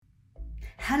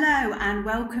Hello and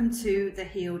welcome to the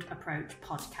Healed Approach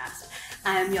podcast.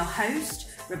 I am your host,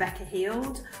 Rebecca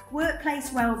Heald,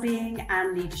 workplace wellbeing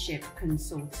and leadership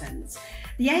consultant.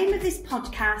 The aim of this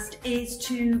podcast is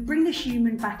to bring the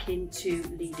human back into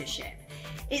leadership.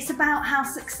 It's about how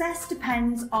success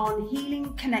depends on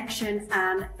healing, connection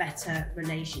and better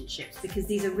relationships, because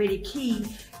these are really key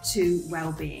to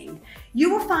well-being.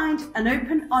 You will find an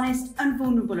open, honest and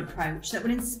vulnerable approach that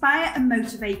will inspire and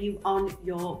motivate you on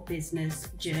your business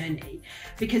journey,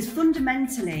 because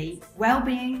fundamentally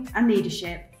well-being and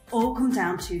leadership all come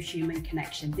down to human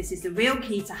connection. This is the real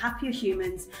key to happier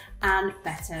humans and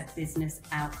better business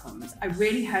outcomes. I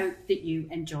really hope that you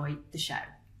enjoy the show.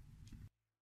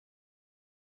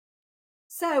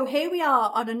 So here we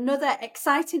are on another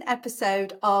exciting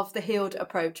episode of the Healed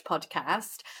Approach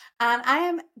podcast. And I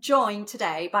am joined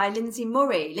today by Lyndsey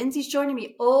Murray. Lyndsey's joining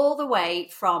me all the way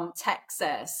from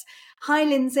Texas. Hi,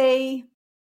 Lyndsey.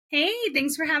 Hey,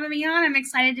 thanks for having me on. I'm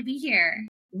excited to be here.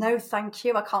 No, thank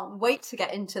you. I can't wait to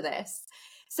get into this.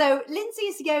 So Lyndsey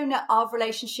is the owner of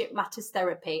Relationship Matters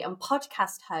Therapy and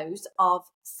podcast host of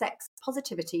Sex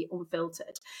Positivity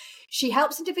Unfiltered. She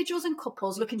helps individuals and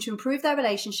couples looking to improve their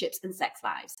relationships and sex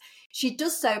lives. She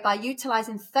does so by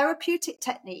utilising therapeutic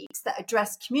techniques that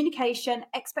address communication,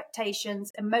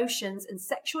 expectations, emotions, and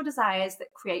sexual desires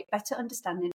that create better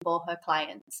understanding for her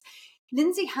clients.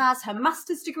 Lyndsey has her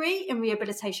master's degree in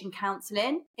rehabilitation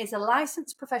counselling, is a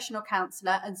licensed professional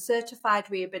counsellor and certified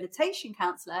rehabilitation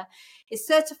counsellor, is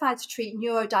certified to treat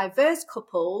neurodiverse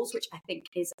couples, which I think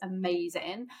is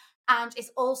amazing, and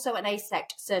is also an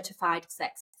ASECT certified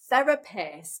sex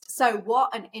therapist. So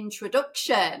what an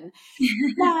introduction.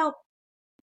 Now,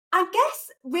 I guess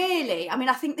really,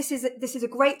 I think this is a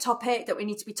great topic that we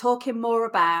need to be talking more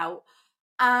about.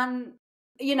 And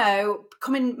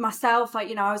coming myself, I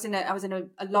was in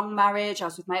a long marriage. I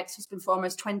was with my ex-husband for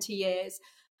almost 20 years.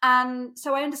 And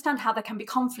so I understand how there can be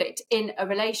conflict in a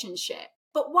relationship.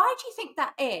 But why do you think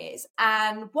that is?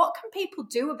 And what can people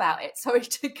do about it? Sorry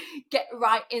to get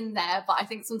right in there, but I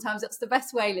think sometimes that's the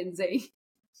best way, Lyndsey.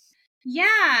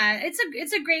 Yeah,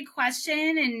 it's a great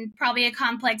question and probably a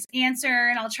complex answer.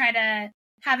 And I'll try to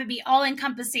have it be all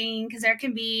encompassing, because there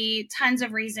can be tons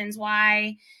of reasons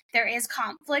why there is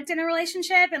conflict in a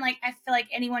relationship. And I feel like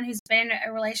anyone who's been in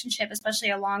a relationship, especially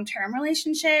a long-term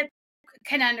relationship,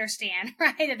 can understand,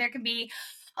 right? That there can be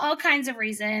all kinds of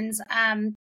reasons.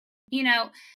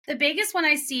 The biggest one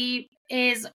I see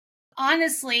is,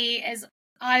 honestly, as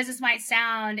odd as this might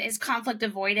sound, is conflict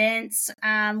avoidance.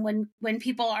 When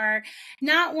people are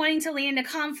not wanting to lean into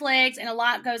conflict and a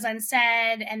lot goes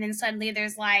unsaid, and then suddenly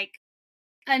there's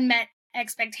unmet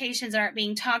expectations aren't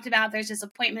being talked about. There's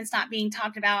disappointments not being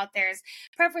talked about. There's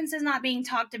preferences not being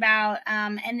talked about.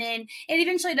 And then it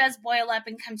eventually does boil up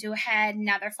and come to a head.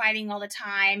 Now they're fighting all the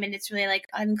time, and it's really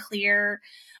unclear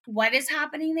what is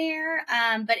happening there.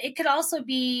 But it could also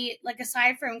be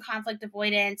aside from conflict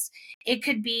avoidance, it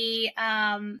could be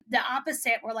the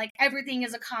opposite, where everything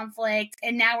is a conflict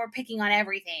and now we're picking on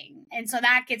everything. And so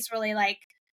that gets really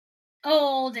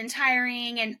old and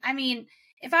tiring. And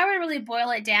if I were to really boil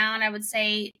it down, I would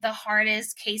say the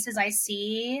hardest cases I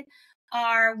see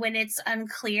are when it's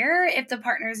unclear if the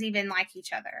partners even like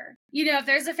each other. If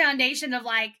there's a foundation of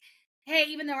hey,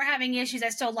 even though we're having issues, I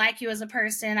still like you as a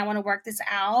person, I want to work this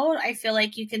out, I feel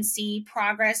like you can see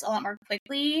progress a lot more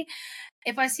quickly.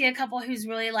 If I see a couple who's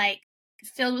really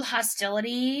filled with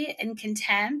hostility and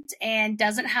contempt and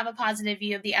doesn't have a positive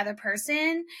view of the other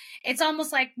person, it's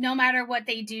almost no matter what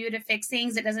they do to fix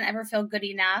things, it doesn't ever feel good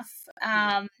enough.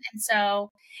 And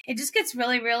so it just gets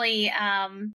really, really,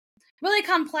 really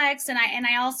complex. And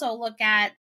I also look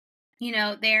at,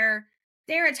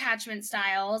 their attachment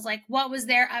styles, what was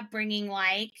their upbringing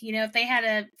like? If they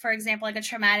had for example, a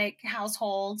traumatic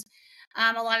household,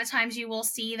 a lot of times you will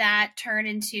see that turn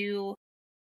into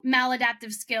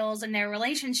maladaptive skills in their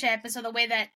relationship. And so the way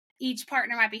that each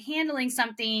partner might be handling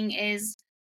something is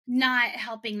not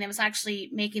helping them. It's actually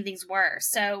making things worse.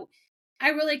 So I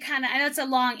really I know it's a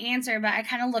long answer, but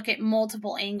I look at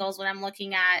multiple angles when I'm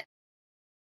looking at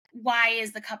why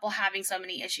is the couple having so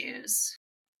many issues.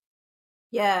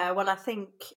 Yeah, well, I think,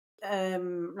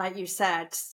 like you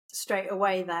said straight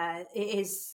away there,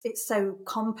 it's so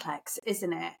complex,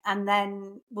 isn't it? And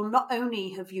then, not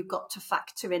only have you got to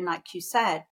factor in, like you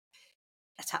said,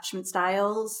 attachment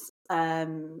styles,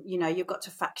 you've got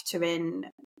to factor in,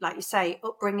 like you say,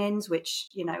 upbringings, which,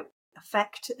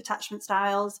 affect attachment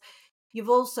styles. You've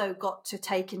also got to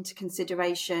take into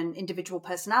consideration individual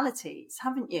personalities,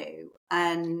 haven't you?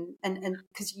 And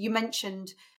because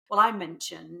I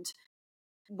mentioned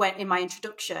went in my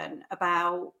introduction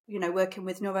about, working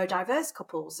with neurodiverse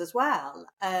couples as well.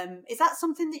 Is that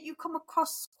something that you come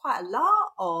across quite a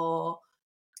lot, or?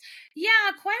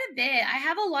 Yeah, quite a bit. I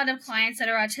have a lot of clients that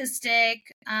are autistic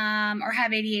or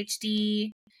have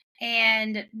ADHD,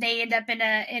 and they end up in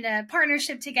a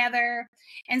partnership together,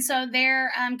 and so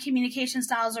their communication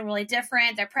styles are really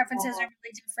different. Their preferences are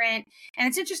really different, and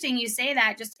it's interesting you say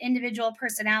that. Just individual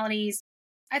personalities.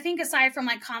 I think aside from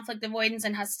like conflict avoidance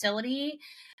and hostility,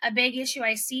 a big issue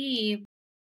I see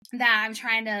that I'm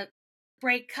trying to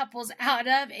break couples out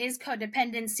of is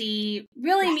codependency.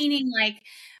 Really meaning like,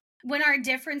 when our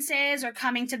differences are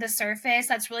coming to the surface,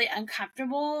 that's really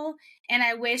uncomfortable. And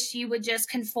I wish you would just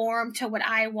conform to what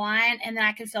I want, and then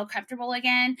I can feel comfortable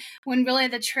again. When really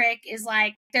the trick is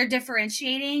like they're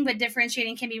differentiating, but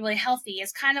differentiating can be really healthy.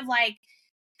 It's kind of like,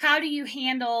 how do you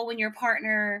handle when your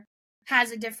partner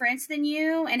has a difference than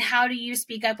you? And how do you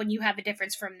speak up when you have a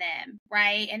difference from them?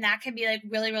 Right. And that can be like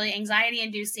really, really anxiety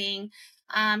inducing.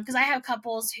 Because I have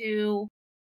couples who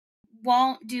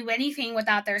won't do anything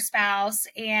without their spouse.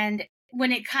 And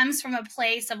when it comes from a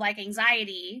place of like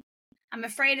anxiety, I'm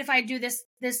afraid if I do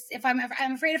I'm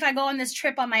afraid if I go on this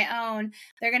trip on my own,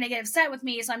 they're going to get upset with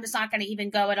me. So I'm just not going to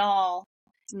even go at all.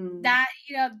 That,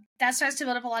 that starts to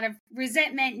build up a lot of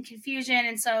resentment and confusion.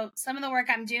 And so some of the work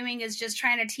I'm doing is just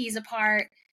trying to tease apart,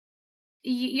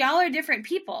 y'all are different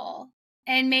people,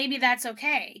 and maybe that's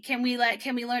okay. Can we learn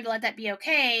to let that be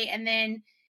okay? And then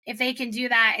if they can do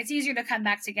that, it's easier to come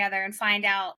back together and find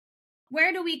out,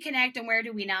 where do we connect and where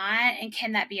do we not? And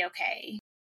can that be okay?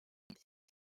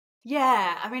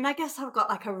 Yeah, I mean, I guess I've got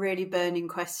like a really burning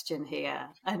question here.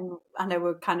 And I know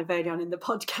we're kind of early on in the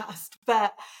podcast,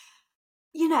 but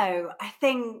I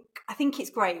think it's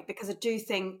great, because I do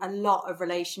think a lot of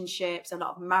relationships, a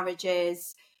lot of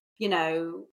marriages,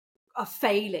 are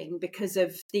failing because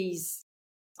of these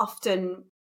often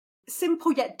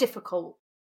simple yet difficult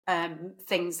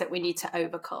things that we need to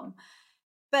overcome.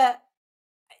 But,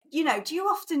 do you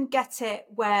often get it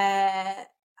where,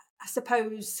 I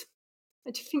suppose,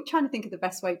 trying to think of the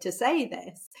best way to say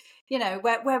this,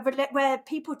 where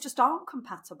people just aren't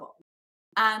compatible?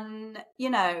 And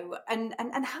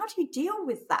and how do you deal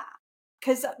with that?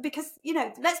 Because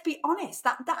let's be honest,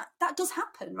 that does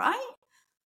happen, right?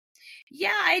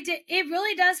 Yeah, it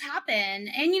really does happen.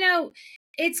 And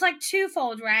it's like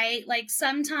twofold, right? Like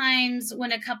sometimes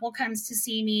when a couple comes to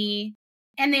see me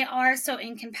and they are so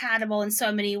incompatible in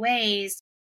so many ways,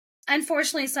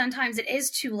 unfortunately sometimes it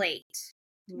is too late.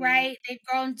 Right?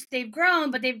 They've grown,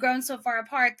 but they've grown so far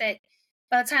apart that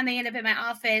by the time they end up in my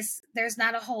office, there's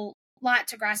not a whole lot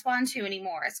to grasp onto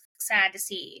anymore. It's sad to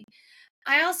see.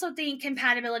 I also think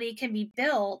compatibility can be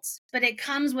built, but it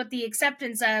comes with the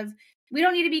acceptance of, we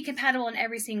don't need to be compatible in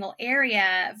every single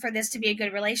area for this to be a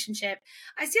good relationship.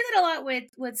 I see that a lot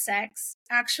with sex,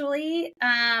 actually.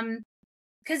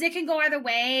 Because it can go either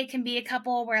way. It can be a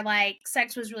couple where like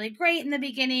sex was really great in the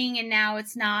beginning and now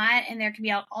it's not, and there can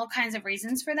be all kinds of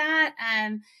reasons for that.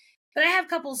 But I have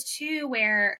couples too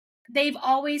where they've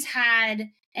always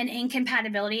had an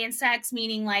incompatibility in sex,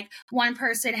 meaning like one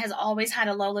person has always had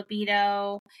a low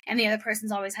libido and the other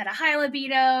person's always had a high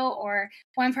libido, or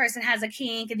one person has a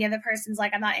kink and the other person's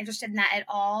like, I'm not interested in that at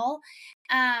all.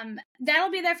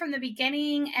 That'll be there from the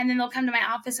beginning, and then they'll come to my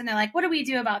office and they're like, what do we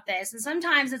do about this? And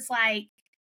sometimes it's like,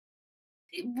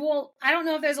 well, I don't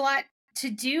know if there's a lot to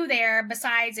do there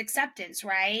besides acceptance,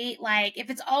 right? Like if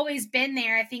it's always been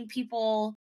there, I think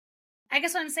I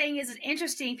guess what I'm saying is, it's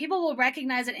interesting. People will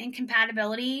recognize an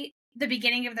incompatibility the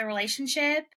beginning of the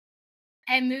relationship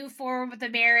and move forward with the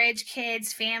marriage,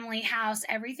 kids, family, house,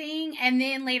 everything. And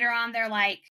then later on, they're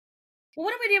like, well,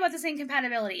 what do we do about this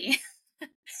incompatibility?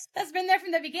 That's been there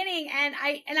from the beginning. And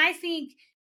I think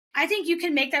you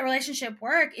can make that relationship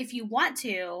work if you want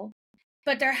to,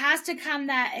 but there has to come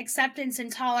that acceptance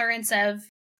and tolerance of,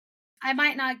 I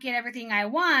might not get everything I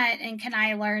want, and can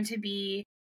I learn to be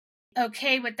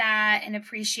okay with that and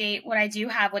appreciate what I do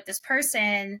have with this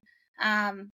person?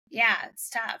 Yeah,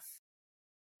 it's tough.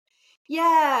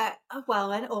 Yeah,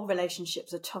 well, and all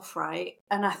relationships are tough, right?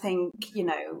 And I think,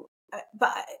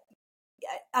 but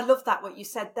I love that what you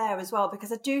said there as well,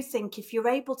 because I do think if you're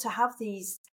able to have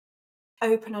these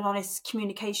open and honest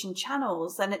communication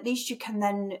channels, then at least you can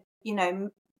then,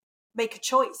 make a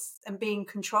choice and be in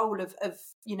control of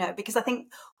because I think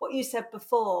what you said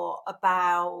before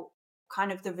about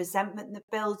kind of the resentment that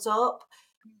builds up,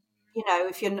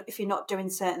 if you're not doing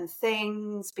certain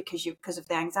things because of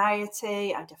the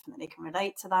anxiety, I definitely can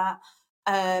relate to that.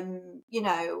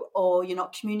 Or you're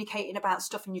not communicating about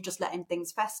stuff and you're just letting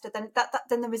things fester, then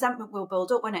then the resentment will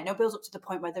build up, won't it? And it'll build up to the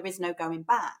point where there is no going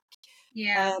back.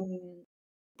 Yeah.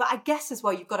 I guess as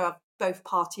well, you've got to have both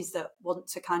parties that want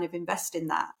to kind of invest in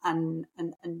that and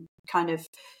kind of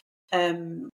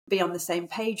be on the same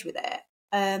page with it.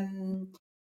 And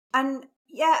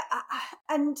yeah,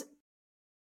 and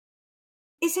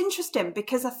it's interesting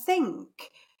because I think,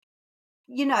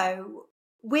 you know,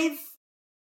 with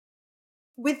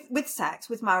sex,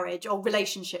 with marriage or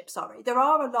relationships, sorry, there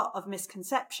are a lot of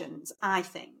misconceptions, I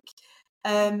think.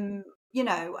 You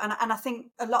know, and I think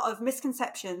a lot of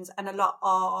misconceptions and a lot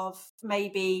of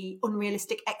maybe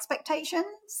unrealistic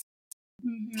expectations.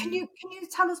 Mm-hmm. Can you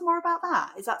tell us more about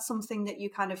that? Is that something that you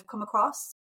kind of come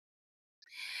across?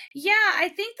 Yeah, I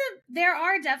think that there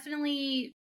are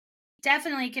definitely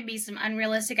can be some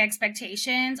unrealistic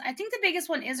expectations. I think the biggest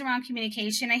one is around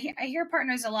communication. I hear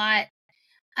partners a lot.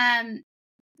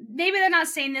 Maybe they're not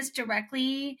saying this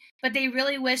directly, but they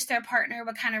really wish their partner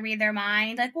would kind of read their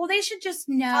mind. Like, well, they should just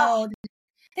know.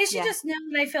 They should just know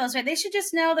that I feel this way. They should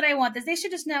just know that I want this. They should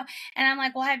just know. And I'm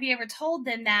like, well, have you ever told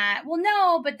them that? Well,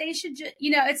 no, but they should just,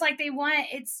 it's like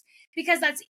it's because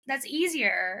that's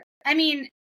easier. I mean,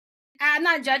 I'm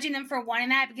not judging them for wanting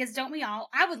that, because don't we all?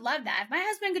 I would love that. If my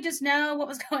husband could just know what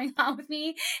was going on with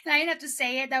me and I didn't have to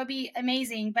say it, that would be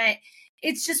amazing. But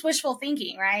it's just wishful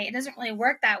thinking, right? It doesn't really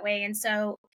work that way. And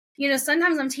so,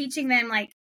 sometimes I'm teaching them,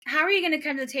 like, how are you going to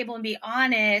come to the table and be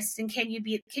honest? And can you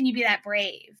be that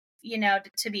brave,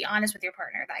 to be honest with your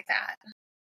partner like that?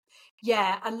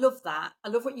 Yeah, I love that. I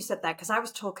love what you said there, because I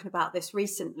was talking about this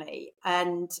recently.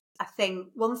 And I think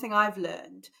one thing I've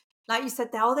learned, like you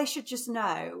said there, they should just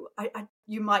know.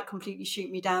 You might completely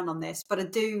shoot me down on this, but I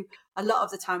do a lot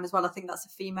of the time as well. I think that's a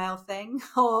female thing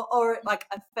or like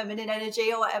a feminine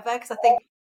energy or whatever. Because I think,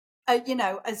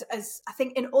 as I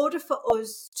think in order for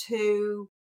us to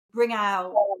bring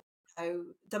out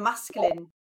the masculine,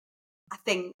 I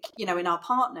think, in our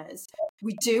partners,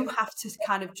 we do have to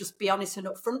kind of just be honest and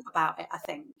upfront about it, I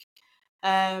think.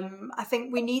 I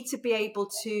think we need to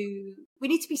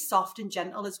be soft and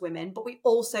gentle as women, but we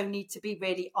also need to be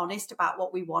really honest about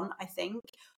what we want, I think.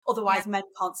 Otherwise, men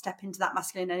can't step into that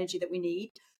masculine energy that we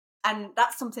need. And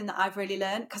that's something that I've really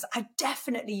learned, because I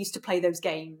definitely used to play those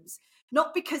games.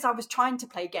 Not because I was trying to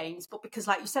play games, but because,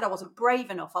 like you said, I wasn't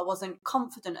brave enough. I wasn't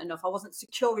confident enough. I wasn't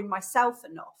secure in myself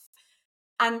enough.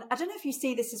 And I don't know if you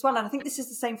see this as well, and I think this is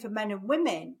the same for men and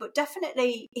women, but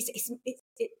definitely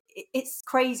it's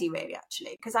crazy, really,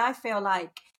 actually, because I feel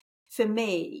like for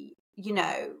me,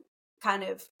 kind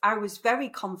of, I was very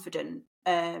confident,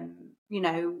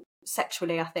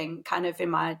 sexually, I think, kind of in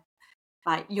my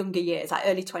like younger years, like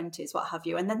early 20s, what have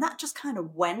you. And then that just kind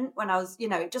of went when I was,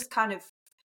 it just kind of,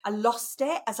 I lost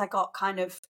it as I got kind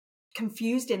of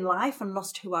confused in life and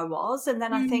lost who I was. And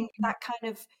then I think that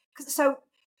kind of, so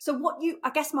I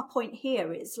guess my point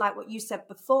here is like what you said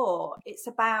before. It's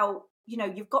about,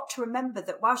 you've got to remember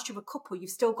that whilst you're a couple, you've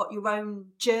still got your own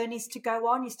journeys to go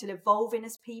on. You're still evolving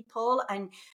as people, and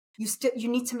you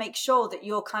need to make sure that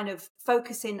you're kind of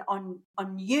focusing on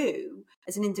you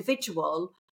as an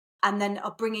individual, and then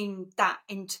are bringing that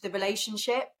into the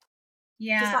relationship.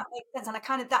 Yeah. Does that make sense? And I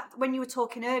kind of, that when you were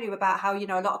talking earlier about how, a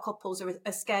lot of couples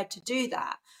are scared to do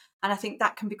that. And I think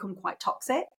that can become quite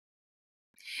toxic.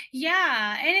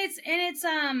 Yeah. And it's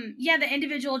the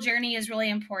individual journey is really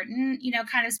important,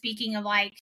 kind of speaking of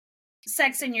like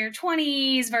sex in your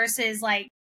 20s versus like,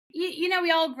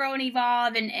 we all grow and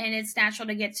evolve, and it's natural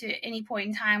to get to any point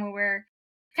in time where we're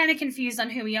kind of confused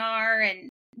on who we are and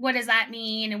what does that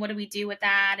mean and what do we do with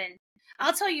that. And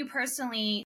I'll tell you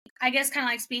personally, I guess kind of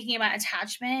like speaking about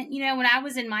attachment, when I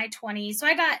was in my 20s, so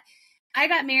I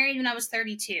got married when I was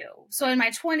 32. So in my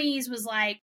 20s was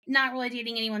like not really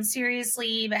dating anyone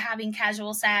seriously, but having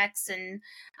casual sex. And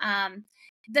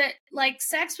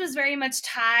sex was very much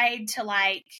tied to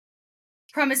like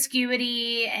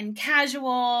promiscuity and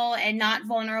casual and not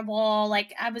vulnerable.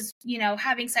 Like I was,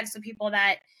 having sex with people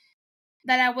that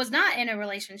I was not in a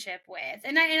relationship with.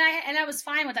 And I was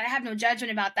fine with that. I have no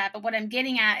judgment about that. But what I'm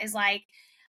getting at is like,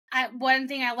 one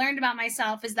thing I learned about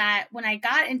myself is that when I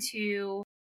got into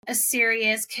a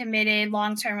serious, committed,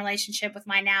 long-term relationship with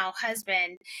my now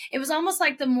husband, it was almost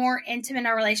like the more intimate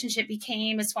our relationship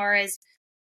became as far as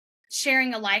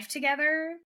sharing a life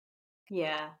together.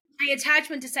 Yeah. My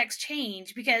attachment to sex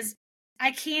changed, because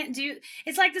I can't do,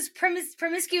 it's like this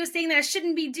promiscuous thing that I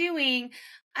shouldn't be doing.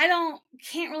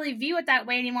 Can't really view it that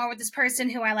way anymore with this person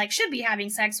who I like should be having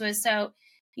sex with. So,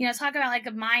 talk about like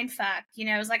a mind fuck,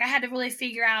 it's like I had to really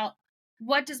figure out,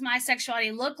 what does my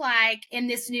sexuality look like in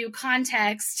this new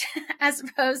context as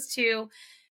opposed to,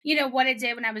 what it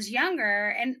did when I was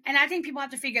younger. And I think people have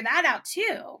to figure that out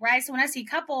too, right? So when I see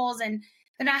couples and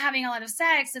they're not having a lot of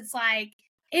sex, it's like,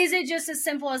 is it just as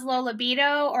simple as low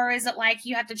libido, or is it like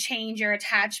you have to change your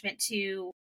attachment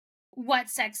to what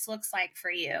sex looks like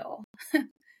for you?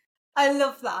 I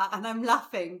love that. And I'm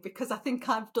laughing because I think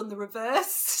I've done the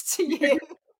reverse to you.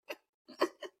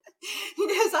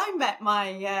 Because I met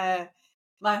my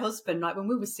husband like when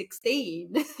we were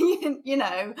 16, you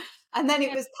know, and then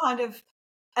it was kind of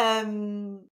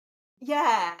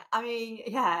yeah, I mean,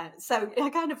 yeah. So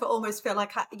I kind of almost feel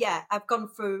like I've gone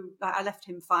through. Like, I left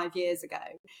him 5 years ago,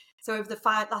 so over the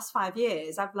last 5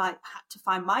 years, I've like had to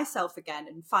find myself again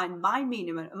and find my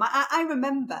meaning. And I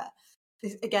remember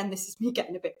this, again. This is me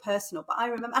getting a bit personal, but I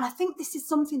remember, and I think this is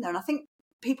something though, and I think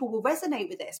people will resonate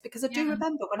with this because I do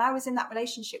remember when I was in that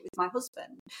relationship with my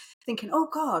husband, thinking, "Oh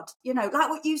God," you know, like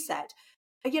what you said.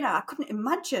 You know, I couldn't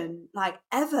imagine like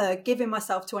ever giving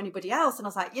myself to anybody else, and I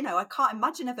was like, you know, I can't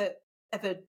imagine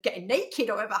ever getting naked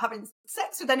or ever having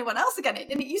sex with anyone else again.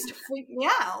 And it used to freak me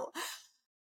out.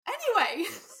 Anyway,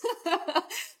 that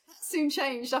soon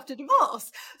changed after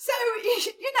divorce. So,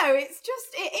 you know, it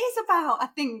is about, I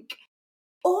think,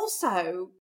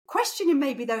 also questioning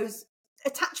maybe those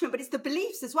attachment, but it's the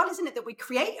beliefs as well, isn't it, that we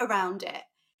create around it,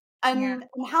 and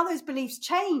how those beliefs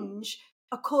change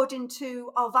according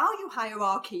to our value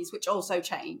hierarchies, which also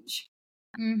change.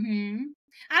 Mm-hmm.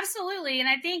 Absolutely. And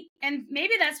I think, and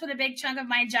maybe that's what a big chunk of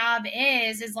my job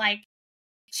is like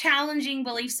challenging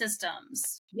belief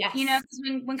systems. Yes. You know,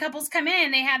 because when couples come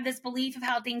in, they have this belief of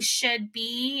how things should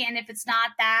be. And if it's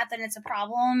not that, then it's a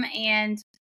problem. And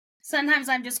sometimes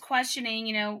I'm just questioning,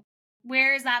 you know,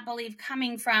 where is that belief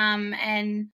coming from?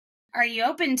 And are you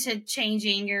open to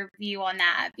changing your view on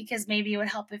that? Because maybe it would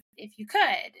help if you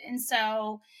could. And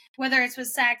so whether it's with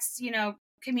sex, you know,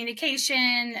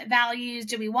 communication, values,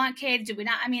 do we want kids? Do we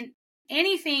not? I mean,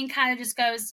 anything kind of just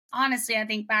goes, honestly, I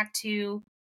think back to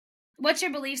what's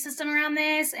your belief system around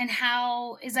this and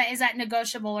how is that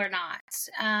negotiable or not?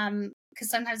 Because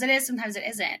sometimes it is, sometimes it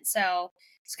isn't. So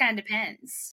it just kind of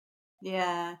depends.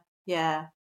 Yeah,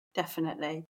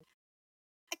 definitely.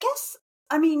 I guess,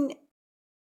 I mean,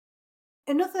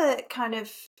 another kind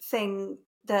of thing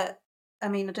that, I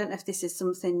mean, I don't know if this is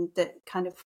something that kind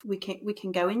of we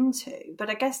can go into, but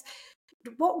I guess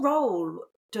what role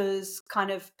does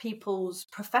kind of people's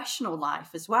professional life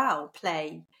as well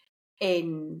play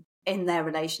in their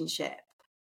relationship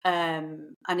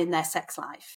and in their sex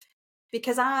life?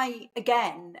 Because I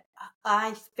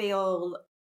feel,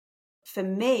 for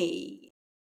me,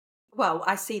 well,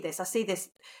 I see this,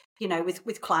 you know,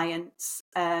 with clients,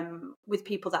 with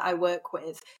people that I work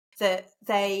with, that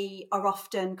they are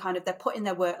often kind of, they're putting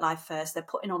their work life first, they're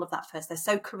putting all of that first, they're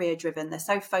so career driven, they're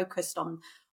so focused on,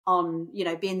 you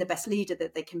know, being the best leader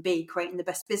that they can be, creating the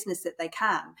best business that they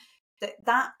can,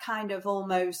 that kind of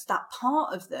almost, that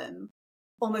part of them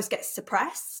almost gets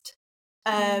suppressed.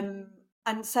 And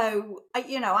so,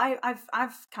 you know,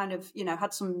 I've kind of, you know,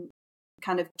 had some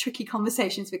kind of tricky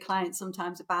conversations with clients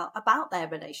sometimes about their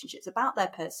relationships, about their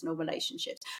personal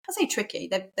relationships. I say tricky,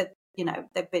 they've you know,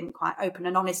 they've been quite open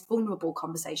and honest, vulnerable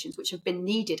conversations, which have been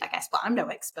needed, I guess, but I'm no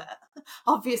expert,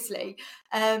 obviously.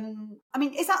 I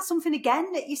mean, is that something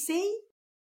again that you see?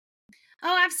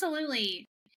 Oh, absolutely.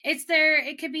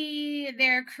 It could be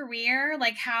their career,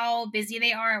 like how busy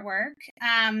they are at work.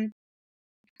 And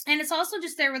it's also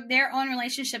just their own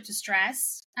relationship to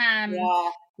stress.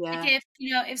 Like if,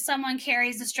 you know, if someone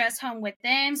carries the stress home with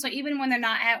them, so even when they're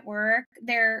not at work,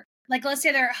 they're like, let's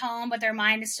say they're at home, but their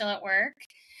mind is still at work.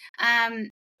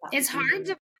 It's hard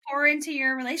to pour into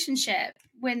your relationship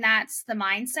when that's the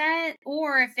mindset,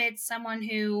 or if it's someone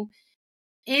who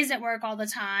is at work all the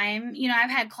time. You know,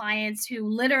 I've had clients who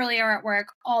literally are at work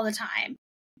all the time.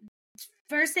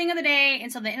 First thing of the day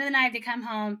until the end of the night, they come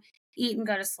home, eat, and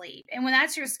go to sleep. And when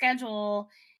that's your schedule,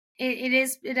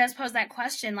 it does pose that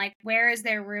question, like, where is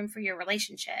there room for your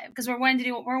relationship? Because we're wanting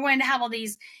to have all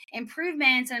these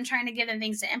improvements, and I'm trying to give them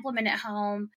things to implement at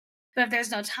home. But if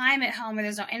there's no time at home or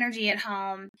there's no energy at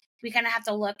home, we kind of have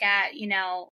to look at, you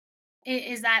know,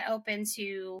 is it open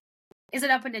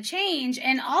to change?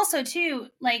 And also too,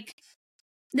 like,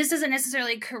 this isn't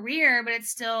necessarily a career, but it's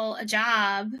still a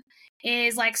job,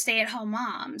 is like stay-at-home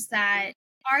moms that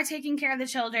are taking care of the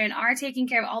children, are taking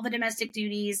care of all the domestic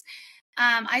duties.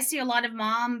 I see a lot of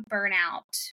mom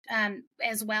burnout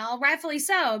as well, rightfully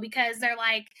so, because they're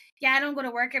like, yeah, I don't go to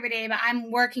work every day, but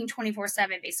I'm working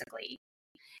 24/7 basically,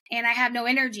 and I have no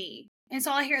energy. And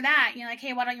so I'll hear that, you know, like,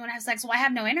 hey, why don't you want to have sex? Well, I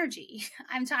have no energy.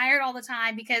 I'm tired all the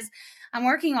time because I'm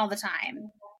working all the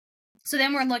time. So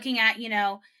then we're looking at, you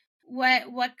know, what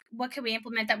could we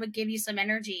implement that would give you some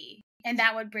energy and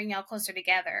that would bring y'all closer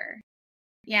together.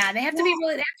 Yeah, they have to be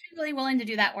really willing to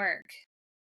do that work.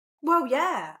 Well,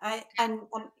 yeah, and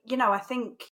you know, I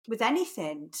think with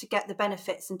anything, to get the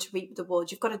benefits and to reap the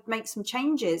rewards, you've got to make some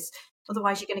changes.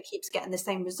 Otherwise, you're going to keep getting the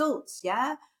same results.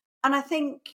 Yeah, and I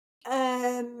think,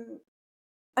 and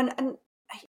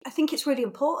I think it's really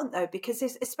important though, because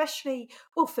it's especially,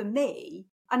 well, for me,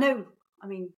 I know, I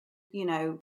mean, you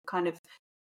know, kind of,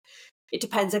 it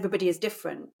depends. Everybody is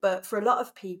different, but for a lot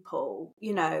of people,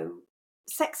 you know,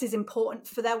 sex is important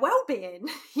for their well-being.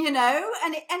 You know,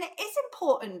 and it is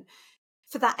important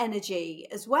for that energy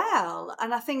as well.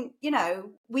 And I think, you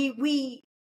know, we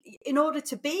in order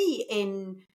to be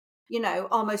in, you know,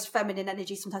 almost feminine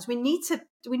energy, sometimes we need to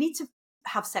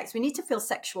have sex, we need to feel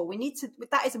sexual, we need to,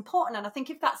 that is important. And I think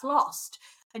if that's lost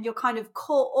and you're kind of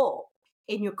caught up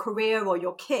in your career or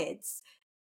your kids,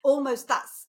 almost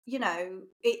that's, you know,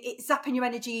 it's zapping your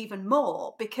energy even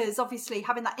more, because obviously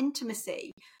having that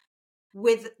intimacy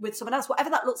with someone else, whatever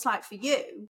that looks like for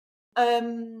you,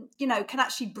 you know, can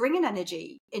actually bring an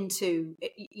energy into,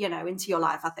 you know, into your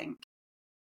life, I think.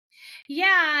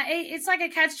 Yeah, it's like a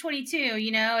catch-22,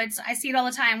 you know, I see it all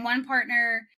the time. One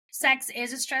partner, sex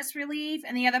is a stress relief,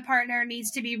 and the other partner needs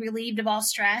to be relieved of all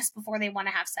stress before they want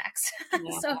to have sex. Yeah.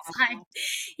 So it's like,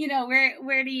 you know,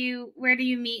 where do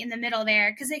you meet in the middle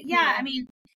there? Because I mean,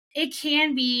 it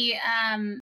can be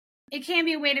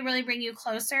a way to really bring you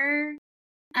closer.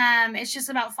 It's just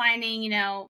about finding, you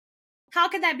know, how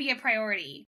could that be a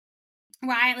priority?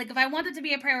 Right? Like if I want it to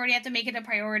be a priority, I have to make it a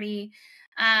priority.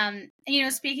 And, you know,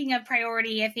 speaking of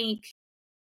priority, I think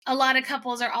a lot of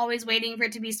couples are always waiting for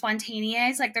it to be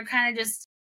spontaneous. Like they're kind of just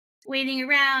waiting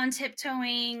around,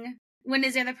 tiptoeing. When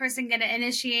is the other person going to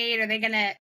initiate? Are they going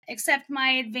to accept my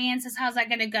advances? How's that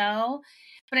going to go?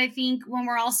 But I think when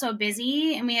we're all so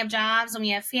busy and we have jobs and we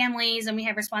have families and we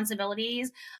have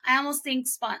responsibilities, I almost think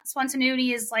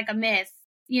spontaneity is like a myth,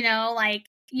 you know, like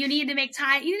you need to make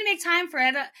time. You need to make time for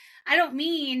it. I don't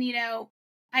mean, you know,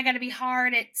 I got to be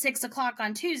hard at 6 o'clock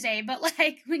on Tuesday, but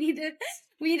like we need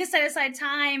to set aside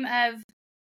time of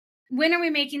when are we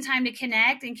making time to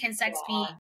connect, and can sex be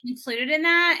included in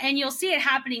that? And you'll see it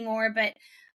happening more, but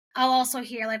I'll also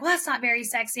hear like, well, that's not very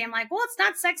sexy. I'm like, well, it's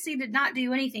not sexy to not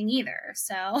do anything either.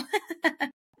 So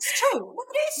it's true. Well,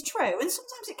 it is true. And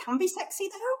sometimes it can be sexy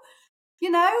though. You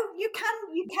know, you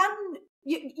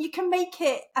can make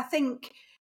it, I think,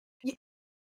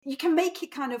 you can make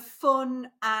it kind of fun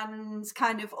and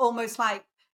kind of almost like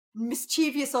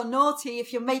mischievous or naughty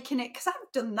if you're making it, because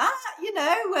I've done that, you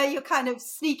know, where you're kind of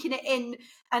sneaking it in,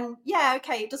 and yeah,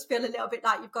 okay, it does feel a little bit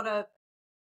like you've got to,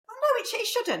 oh no,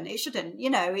 it shouldn't,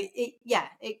 you know,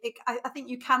 I think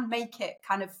you can make it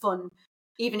kind of fun,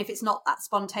 even if it's not that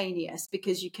spontaneous,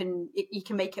 because you can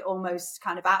make it almost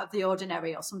kind of out of the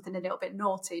ordinary or something a little bit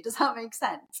naughty. Does that make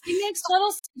sense? It makes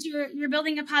total sense. You're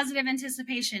building a positive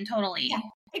anticipation. Totally. Yeah.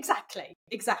 Exactly.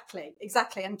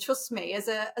 And trust me, as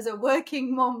a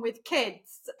working mom with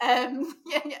kids,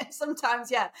 sometimes,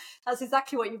 that's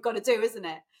exactly what you've got to do, isn't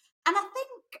it? And I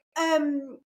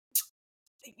think,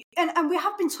 and we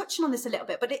have been touching on this a little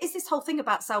bit, but it is this whole thing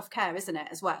about self-care, isn't it,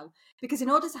 as well? Because in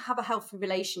order to have a healthy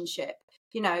relationship,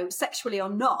 you know, sexually or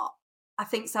not, I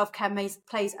think self-care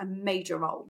plays a major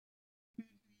role.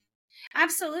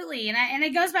 Absolutely. And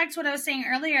it goes back to what I was saying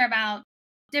earlier about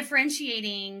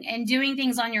differentiating and doing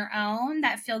things on your own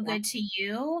that feel good to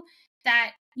you,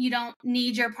 that you don't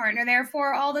need your partner there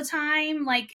for all the time.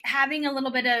 Like having a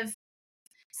little bit of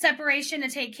separation to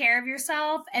take care of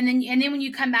yourself, and then when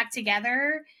you come back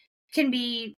together can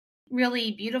be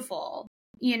really beautiful.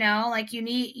 You know, like you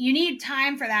need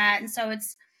time for that. And so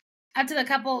it's up to the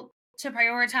couple to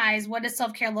prioritize, what does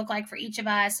self-care look like for each of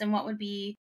us, and what would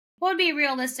be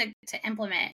realistic to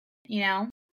implement, you know?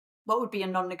 What would be your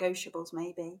non-negotiables,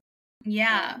 maybe?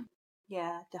 Yeah.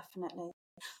 Yeah, definitely.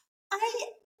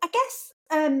 I guess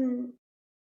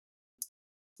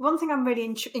one thing I'm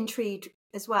really intrigued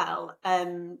as well,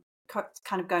 kind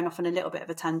of going off on a little bit of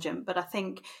a tangent, but I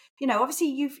think, you know, obviously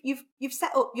you've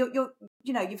set up your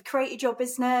you know, you've created your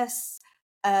business,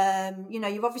 you know,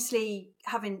 you've obviously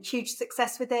having huge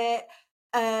success with it,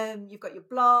 you've got your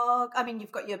blog, I mean,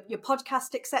 you've got your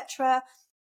podcast, etc.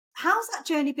 How's that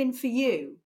journey been for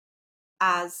you,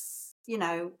 as you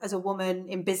know, as a woman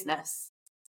in business?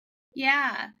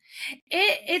 Yeah,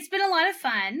 it's been a lot of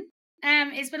fun.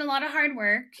 It's been a lot of hard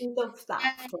work. Love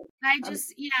that. I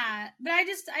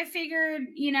figured,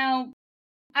 you know,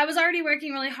 I was already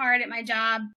working really hard at my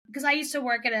job, because I used to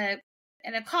work at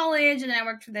a college, and then I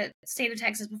worked for the state of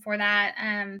Texas before that.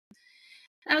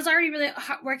 I was already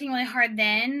working really hard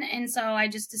then, and so I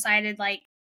just decided, like,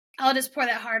 I'll just pour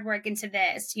that hard work into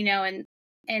this, you know,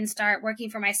 and start working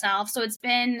for myself. So it's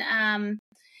been fun.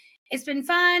 It's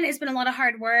been a lot of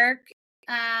hard work.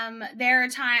 there are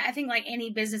times, I think like any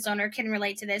business owner can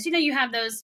relate to this. You have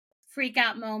those freak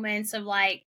out moments of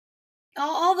like,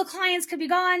 all the clients could be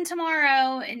gone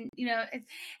tomorrow, and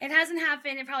it hasn't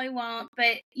happened, it probably won't,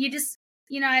 but you just,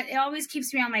 it always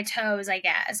keeps me on my toes, I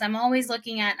guess. I'm always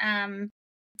looking at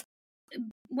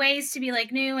ways to be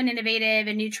like new and innovative,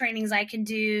 and new trainings I can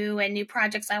do, and new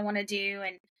projects I want to do.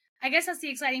 And I guess that's the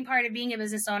exciting part of being a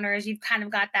business owner, is you've kind of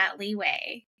got that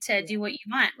leeway to do what you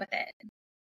want with it.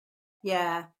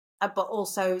 Yeah, but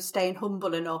also staying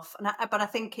humble enough. But I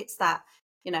think it's that,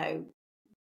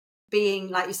 being,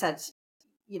 like you said,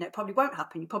 it probably won't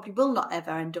happen. You probably will not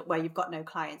ever end up where you've got no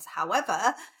clients. However,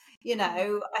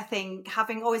 I think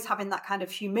always having that kind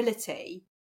of humility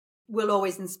will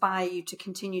always inspire you to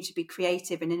continue to be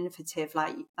creative and innovative,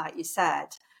 like you said.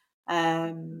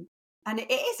 And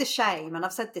it is a shame, and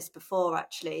I've said this before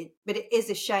actually, but it is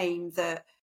a shame that,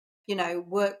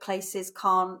 workplaces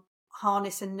can't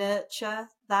harness and nurture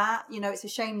that. It's a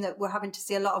shame that we're having to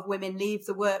see a lot of women leave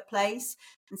the workplace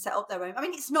and set up their own. I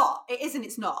mean, it's not,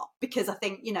 because I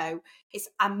think, it's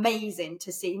amazing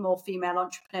to see more female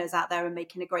entrepreneurs out there and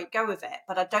making a great go of it.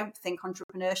 But I don't think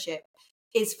entrepreneurship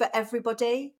is for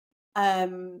everybody.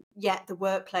 Yet the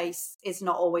workplace is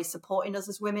not always supporting us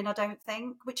as women, I don't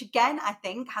think, which again, I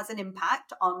think has an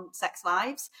impact on sex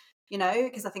lives,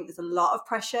 because I think there's a lot of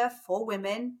pressure for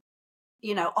women,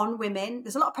 on women.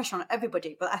 There's a lot of pressure on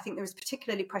everybody, but I think there is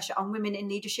particularly pressure on women in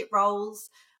leadership roles.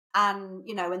 And,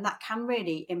 and that can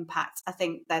really impact, I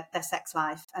think, their sex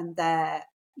life and their,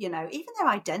 even their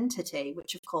identity,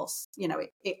 which of course,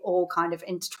 it all kind of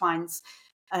intertwines,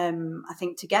 I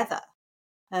think, together.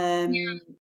 Yeah.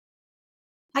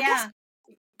 I guess,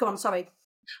 go on, sorry.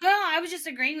 Well, I was just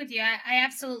agreeing with you. I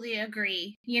absolutely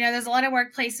agree. There's a lot of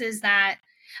workplaces that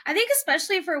I think,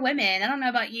 especially for women, I don't know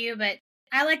about you, but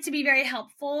I like to be very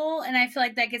helpful, and I feel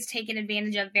like that gets taken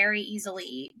advantage of very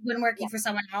easily when working for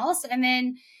someone else. And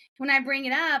then when I bring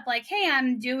it up, like, hey,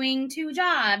 I'm doing 2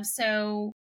 jobs,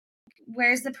 so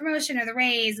where's the promotion or the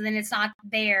raise? And then it's not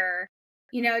there.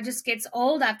 It just gets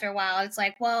old after a while. It's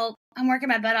like, well, I'm working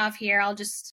my butt off here. I'll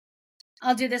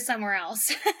do this somewhere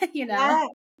else. Yeah.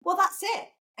 Well, that's it.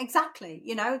 Exactly.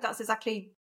 That's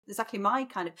exactly my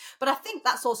kind of, but I think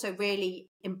that's also really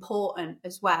important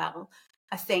as well.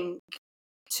 I think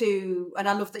and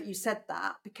I love that you said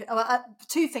that, because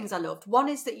 2 things I loved. One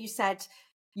is that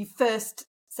you first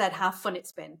said how fun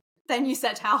it's been. Then you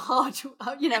said how hard,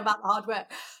 about the hard work.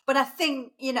 But I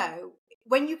think,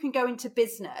 when you can go into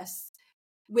business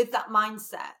with that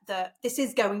mindset that this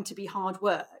is going to be hard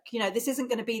work, this isn't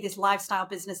going to be this lifestyle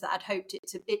business that I'd hoped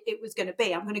it was going to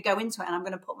be. I'm going to go into it and I'm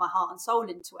going to put my heart and soul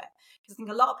into it. Because I think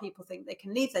a lot of people think they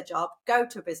can leave their job, go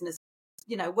to a business,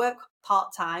 work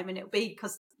part-time, and it'll be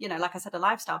because, like I said, a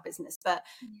lifestyle business. But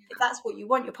if that's what you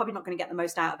want, you're probably not going to get the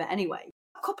most out of it anyway.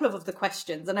 A couple of other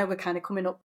questions. I know we're kind of coming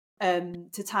up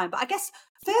to time, but I guess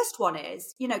first one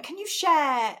is, can you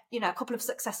share, a couple of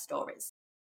success stories?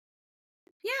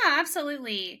 Yeah,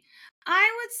 absolutely.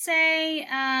 I would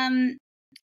say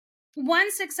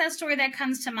one success story that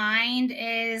comes to mind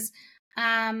is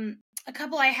a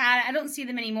couple I had. I don't see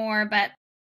them anymore, but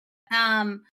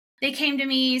they came to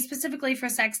me specifically for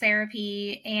sex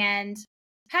therapy and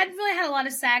hadn't really had a lot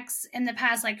of sex in the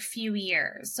past like few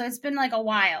years. So it's been like a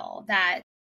while that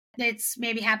it's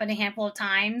maybe happened a handful of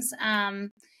times.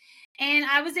 And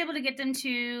I was able to get them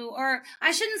to, or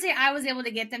I shouldn't say I was able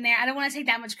to get them there. I don't want to take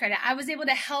that much credit. I was able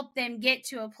to help them get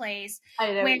to a place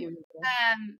where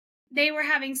they were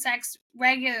having sex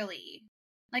regularly,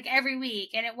 like every week.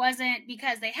 And it wasn't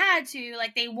because they had to,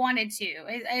 like they wanted to.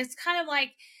 It's kind of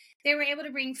like they were able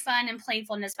to bring fun and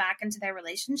playfulness back into their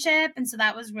relationship. And so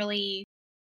that was really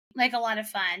like a lot of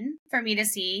fun for me to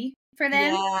see for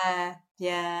them.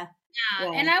 Yeah.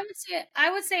 And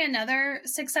I would say another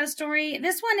success story.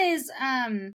 This one is,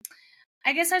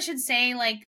 I guess I should say,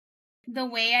 like, the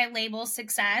way I label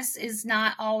success is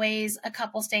not always a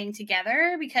couple staying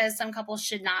together, because some couples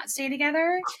should not stay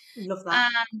together. Love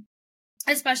that.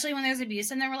 Especially when there's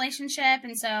abuse in the relationship.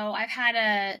 And so I've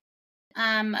had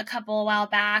a couple a while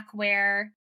back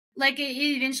where, like, it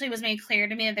eventually was made clear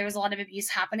to me that there was a lot of abuse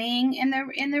happening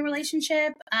in the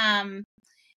relationship. And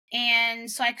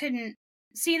so I couldn't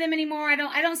see them anymore.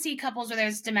 I don't see couples where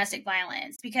there's domestic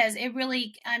violence, because it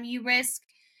really, you risk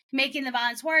making the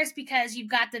violence worse, because you've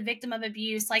got the victim of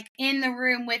abuse like in the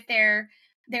room with their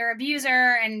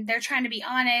abuser, and they're trying to be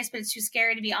honest, but it's too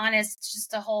scary to be honest. It's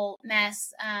just a whole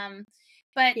mess.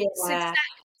 But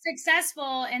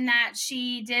successful in that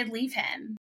she did leave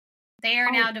him. They are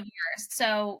now divorced.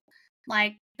 So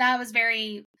like that was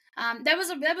very, that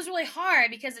was really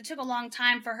hard, because it took a long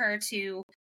time for her to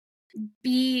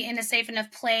be in a safe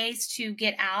enough place to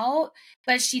get out,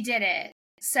 but she did it.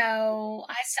 So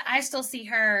I still see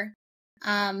her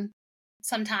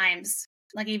sometimes,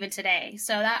 like even today.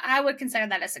 So that I would consider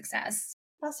that a success.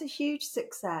 That's a huge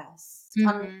success. And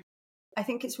Mm-hmm. I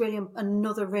think it's really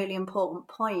another really important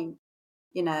point,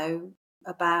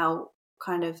 about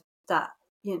kind of that,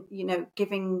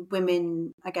 giving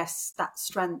women, I guess, that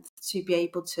strength to be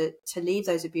able to leave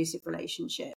those abusive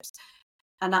relationships.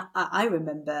 And I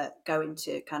remember going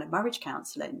to kind of marriage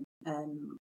counselling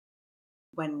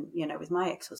when, with my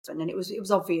ex-husband, and it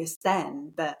was obvious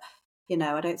then, but,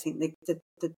 I don't think the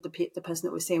person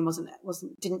that we're seeing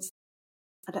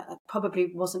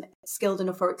probably wasn't skilled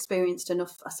enough or experienced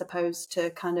enough, I suppose, to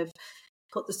kind of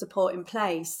put the support in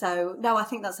place. So no, I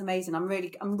think that's amazing. I'm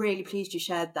really pleased you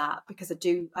shared that, because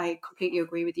I completely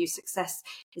agree with you. Success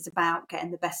is about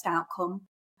getting the best outcome,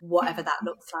 whatever that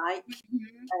looks like.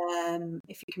 Mm-hmm.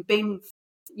 If you can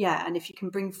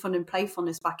bring fun and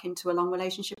playfulness back into a long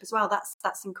relationship as well,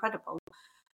 that's incredible.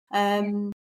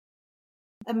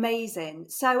 Amazing.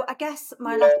 So I guess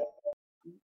my last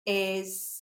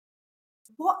is,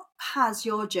 what has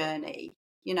your journey,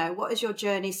 what is your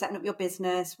journey setting up your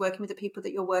business, working with the people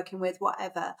that you're working with,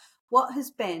 whatever, what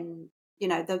has been,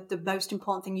 the most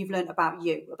important thing you've learned about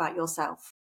you, about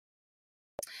yourself?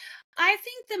 I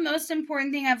think the most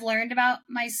important thing I've learned about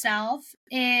myself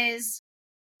is,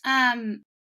 one,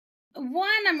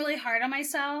 I'm really hard on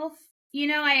myself.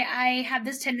 I have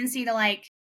this tendency to, like,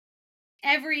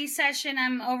 every session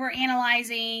I'm over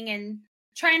analyzing and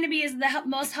trying to be as the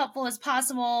most helpful as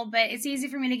possible, but it's easy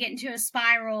for me to get into a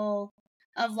spiral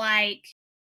of, like,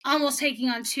 almost taking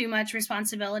on too much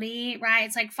responsibility, right?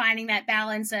 It's like finding that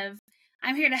balance of,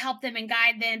 I'm here to help them and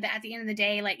guide them, but at the end of the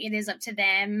day, like, it is up to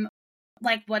them,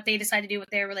 like, what they decide to do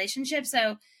with their relationship.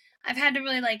 So I've had to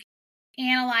really, like,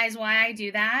 analyze why I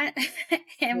do that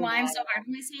and why I'm so hard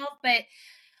on myself. But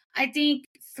I think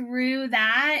through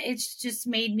that, it's just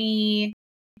made me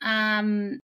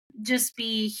just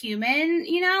be human,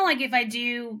 like, if I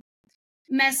do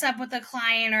mess up with a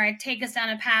client, or I take us down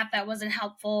a path that wasn't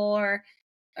helpful, or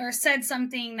said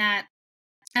something that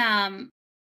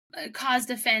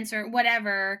caused offense or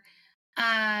whatever,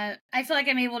 I feel like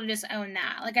I'm able to just own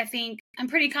that. Like, I think I'm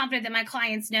pretty confident that my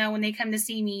clients know when they come to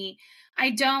see me,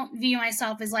 I don't view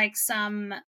myself as like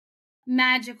some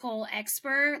magical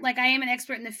expert. Like, I am an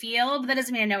expert in the field, but that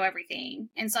doesn't mean I know everything.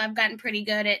 And so I've gotten pretty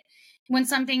good at, when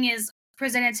something is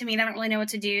presented to me and I don't really know what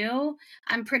to do,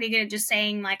 I'm pretty good at just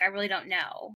saying, like, I really don't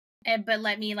know, but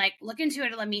let me, like, look into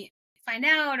it, or let me find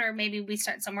out, or maybe we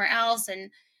start somewhere else.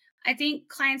 And I think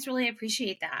clients really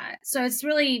appreciate that. So it's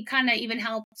really kind of even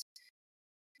helped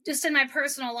just in my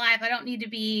personal life. I don't need to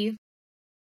be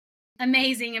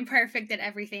amazing and perfect at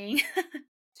everything.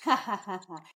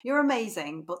 You're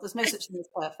amazing, but there's no such thing as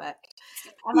perfect.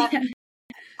 Yeah.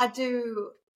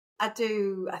 I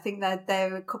think that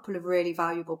there are a couple of really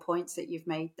valuable points that you've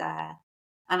made there.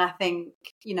 And I think,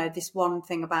 this one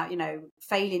thing about,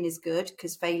 failing is good,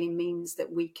 because failing means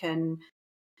that we can,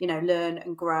 learn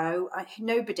and grow.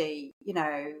 Nobody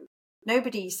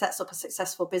sets up a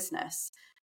successful business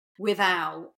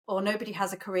without, or nobody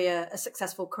has a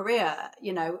successful career,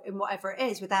 in whatever it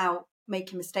is, without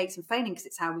making mistakes and failing, because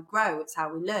it's how we grow, it's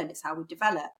how we learn, it's how we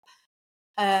develop.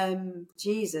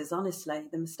 Jesus, honestly,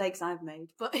 the mistakes I've made,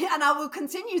 and I will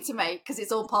continue to make, because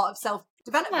it's all part of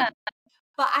self-development.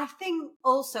 But I think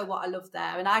also what I love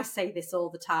there, and I say this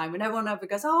all the time, when everyone ever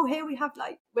goes, oh, here we have,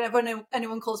 like, whenever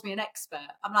anyone calls me an expert,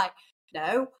 I'm like,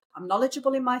 no, I'm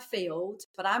knowledgeable in my field,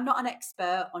 but I'm not an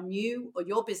expert on you or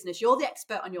your business. You're the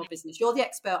expert on your business. You're the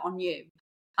expert on you.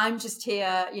 I'm just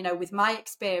here, with my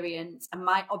experience and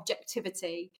my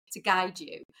objectivity to guide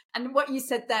you. And what you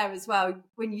said there as well,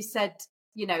 when you said,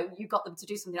 you got them to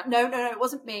do something, like, no, it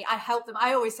wasn't me. I helped them.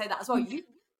 I always say that as well. You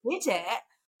did it.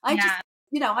 I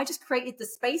just created the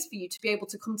space for you to be able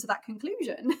to come to that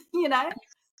conclusion,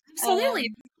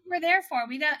 Absolutely. We're there for.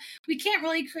 We can't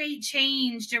really create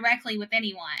change directly with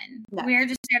anyone. No. We're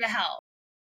just there to help.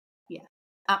 Yeah,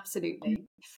 absolutely.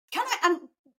 And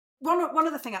one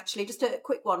other thing, actually, just a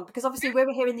quick one, because obviously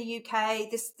we're here in the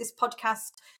UK, this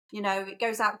podcast, it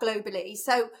goes out globally.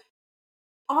 So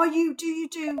do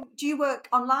you work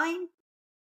online?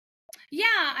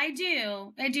 Yeah, I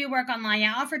do work online.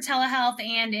 I offer telehealth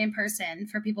and in person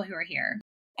for people who are here.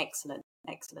 Excellent.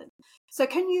 So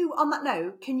on that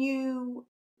note, can you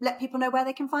let people know where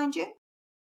they can find you?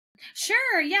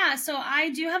 Sure, yeah. So I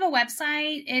do have a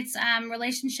website. It's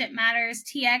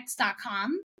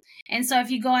relationshipmatterstx.com. And so if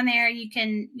you go on there,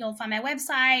 you'll find my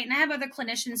website, and I have other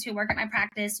clinicians who work at my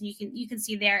practice, and you can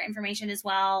see their information as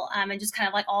well, and just kind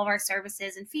of like all of our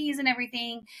services and fees and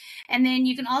everything. And then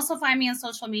you can also find me on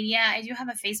social media. I do have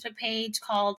a Facebook page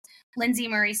called Lyndsey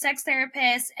Murray Sex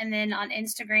Therapist, and then on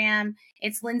Instagram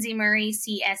it's Lyndsey Murray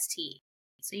CST.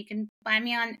 So you can find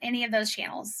me on any of those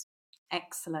channels.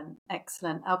 Excellent.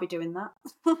 I'll be doing that.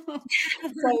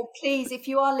 So please, if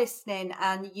you are listening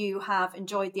and you have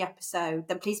enjoyed the episode,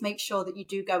 then please make sure that you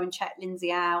do go and check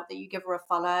Lyndsey out, that you give her a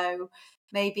follow.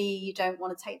 Maybe you don't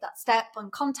want to take that step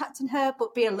on contacting her,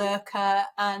 but be a lurker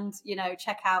and,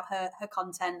 check out her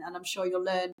content. And I'm sure you'll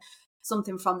learn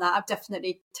something from that. I've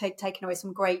definitely taken away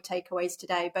some great takeaways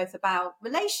today, both about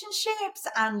relationships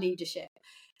and leadership.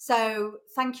 So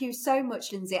thank you so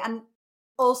much, Lyndsey. And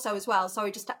also as well,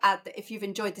 sorry, just to add that if you've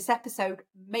enjoyed this episode,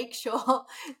 make sure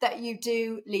that you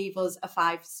do leave us a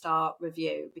 5-star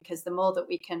review, because the more that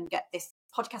we can get this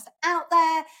podcast out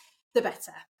there, the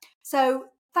better.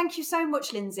 So thank you so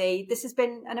much, Lyndsey. This has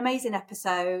been an amazing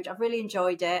episode. I've really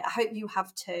enjoyed it. I hope you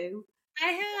have too.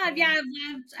 I have, yeah.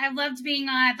 I've loved being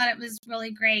on. I thought it was really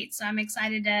great. So I'm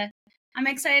excited to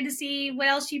see what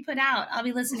else you put out. I'll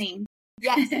be listening.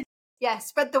 Yes. Yeah,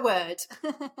 spread the word.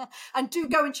 And do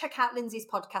go and check out Lyndsey's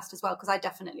podcast as well, because I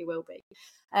definitely will be.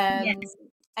 Yes.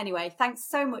 Anyway, thanks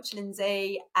so much,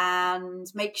 Lyndsey.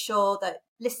 And make sure that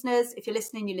listeners, if you're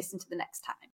listening, you listen to the next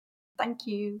time. Thank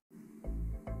you.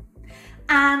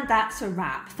 And that's a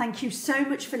wrap. Thank you so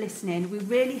much for listening. We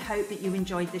really hope that you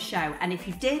enjoyed the show. And if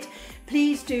you did,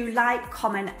 please do like,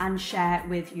 comment and share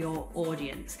with your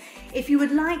audience. If you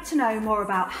would like to know more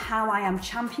about how I am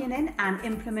championing and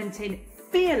implementing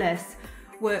fearless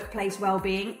workplace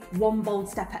wellbeing, one bold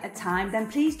step at a time,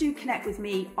 then please do connect with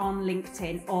me on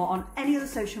LinkedIn or on any other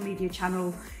social media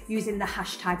channel using the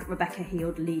hashtag Rebecca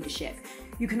Healed Leadership.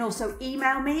 You can also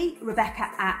email me,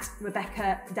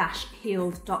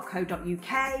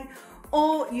 rebecca@rebecca-healed.co.uk,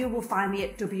 or you will find me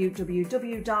at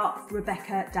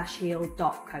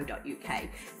www.rebecca-healed.co.uk.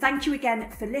 Thank you again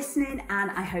for listening,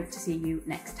 and I hope to see you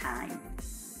next time.